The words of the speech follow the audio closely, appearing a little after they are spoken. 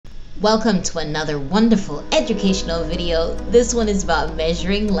Welcome to another wonderful educational video. This one is about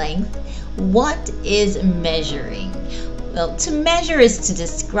measuring length. What is measuring? Well, to measure is to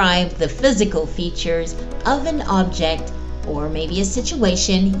describe the physical features of an object or maybe a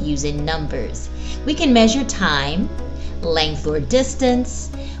situation using numbers. We can measure time, length or distance,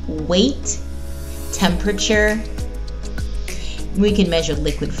 weight, temperature. We can measure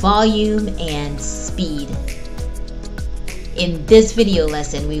liquid volume and speed. In this video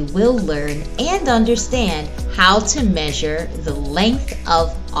lesson, we will learn and understand how to measure the length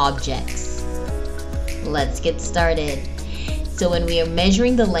of objects. Let's get started. So when we are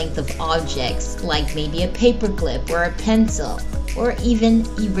measuring the length of objects, like maybe a paperclip or a pencil, or even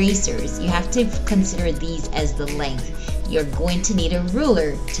erasers, you have to consider these as the length. You're going to need a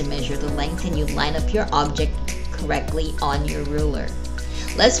ruler to measure the length, and you line up your object correctly on your ruler.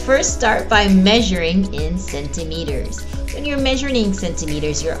 Let's first start by measuring in centimeters. When you're measuring in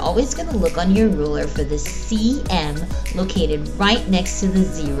centimeters, you're always going to look on your ruler for the cm located right next to the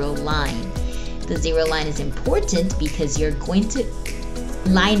zero line. The zero line is important because you're going to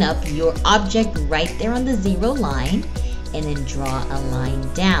line up your object right there on the zero line and then draw a line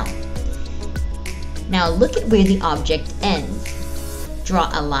down. Now look at where the object ends. Draw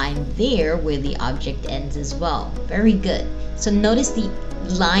a line there where the object ends as well. Very good. So notice the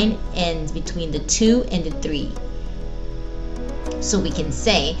line ends between the 2 and the 3. So we can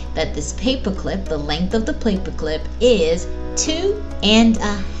say that this paperclip, the length of the paperclip is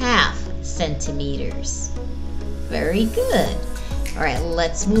 2.5 centimeters. Very good. All right,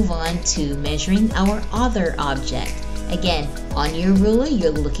 let's move on to measuring our other object. Again, on your ruler, you're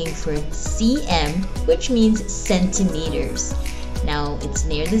looking for cm, which means centimeters. Now it's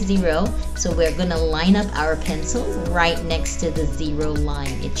near the zero, so we're going to line up our pencil right next to the zero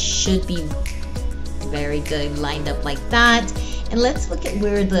line. It should be very good, lined up like that. And let's look at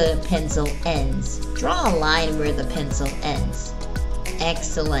where the pencil ends. Draw a line where the pencil ends.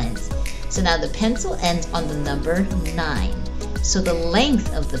 Excellent. So now the pencil ends on the number 9. So the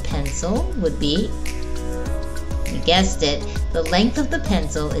length of the pencil would be, you guessed it, the length of the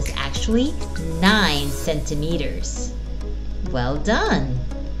pencil is actually 9 centimeters. Well done.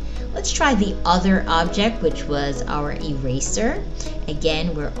 Let's try the other object, which was our eraser.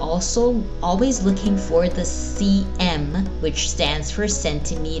 Again, we're also always looking for the cm, which stands for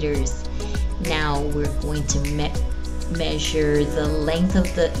centimeters. Now we're going to measure the length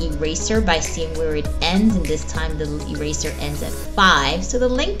of the eraser by seeing where it ends, and this time the eraser ends at 5. So the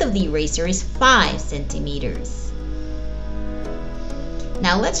length of the eraser is 5 centimeters.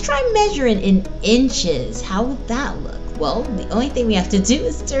 Now let's try measuring in inches. How would that look? Well, the only thing we have to do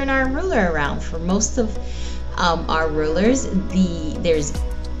is turn our ruler around. For most of our rulers, there's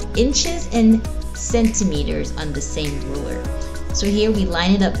inches and centimeters on the same ruler. So here we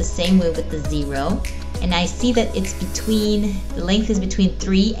line it up the same way with the 0, and I see that the length is between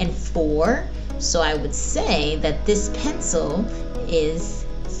 3 and 4. So I would say that this pencil is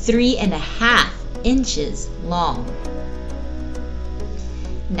 3.5 inches long.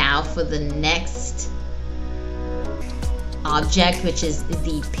 Now for the next object, which is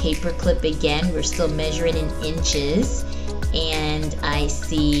the paperclip. Again, we're still measuring in inches, and I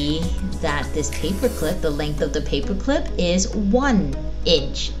see that this paperclip, the length of the paperclip is 1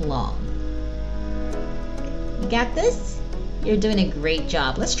 inch long. You got this? You're doing a great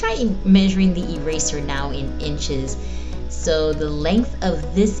job. Let's try measuring the eraser now in inches. So the length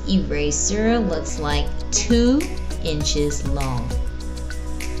of this eraser looks like 2 inches long.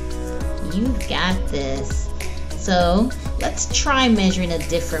 You've got this. So let's try measuring a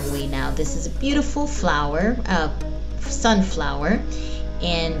different way now. This is a beautiful flower, sunflower,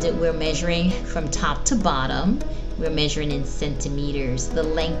 and we're measuring from top to bottom. We're measuring in centimeters. The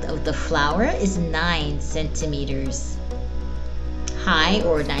length of the flower is 9 centimeters high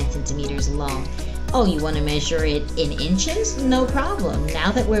or 9 centimeters long. Oh, you want to measure it in inches? No problem.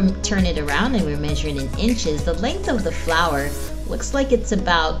 Now that we're turning it around and we're measuring in inches, the length of the flower looks like it's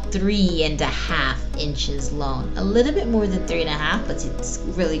about 3.5 inches long. A little bit more than 3.5, but it's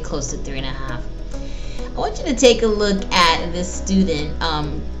really close to 3.5. I want you to take a look at this student.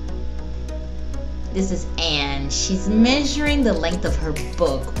 This is Anne. She's measuring the length of her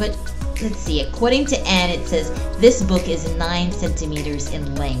book, but let's see. According to Anne, it says this book is 9 centimeters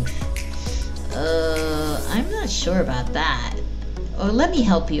in length. I'm not sure about that. Or let me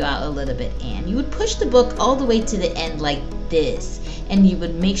help you out a little bit, Anne. You would push the book all the way to the end like this, and you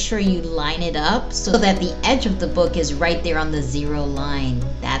would make sure you line it up so that the edge of the book is right there on the 0 line.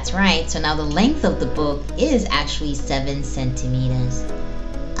 That's right. So now the length of the book is actually 7 centimeters.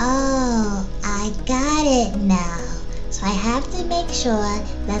 Oh, I got it now. So I have to make sure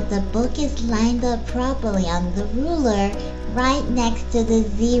that the book is lined up properly on the ruler right next to the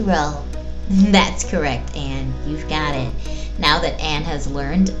 0. That's correct, Anne. You've got it. Now that Anne has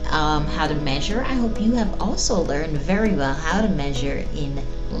learned how to measure, I hope you have also learned very well how to measure in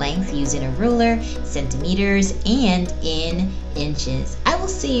length using a ruler, centimeters, and in inches. I will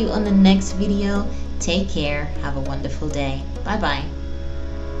see you on the next video. Take care. Have a wonderful day. Bye-bye.